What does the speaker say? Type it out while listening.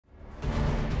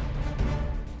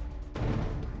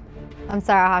I'm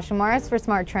Sarah Hashimaris for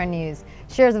Smart Trend News.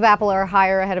 Shares of Apple are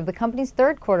higher ahead of the company's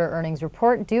third quarter earnings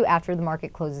report due after the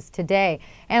market closes today.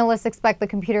 Analysts expect the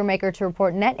computer maker to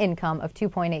report net income of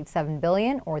 $2.87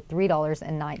 billion or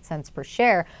 $3.09 per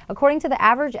share, according to the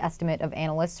average estimate of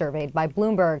analysts surveyed by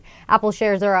Bloomberg. Apple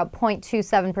shares are up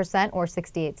 0.27% or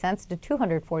 68 cents to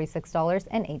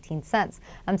 $246.18.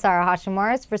 I'm Sarah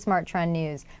Hashimaris for Smart Trend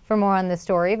News. For more on this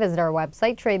story, visit our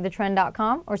website,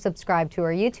 tradethetrend.com, or subscribe to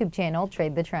our YouTube channel,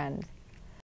 Trade the Trend.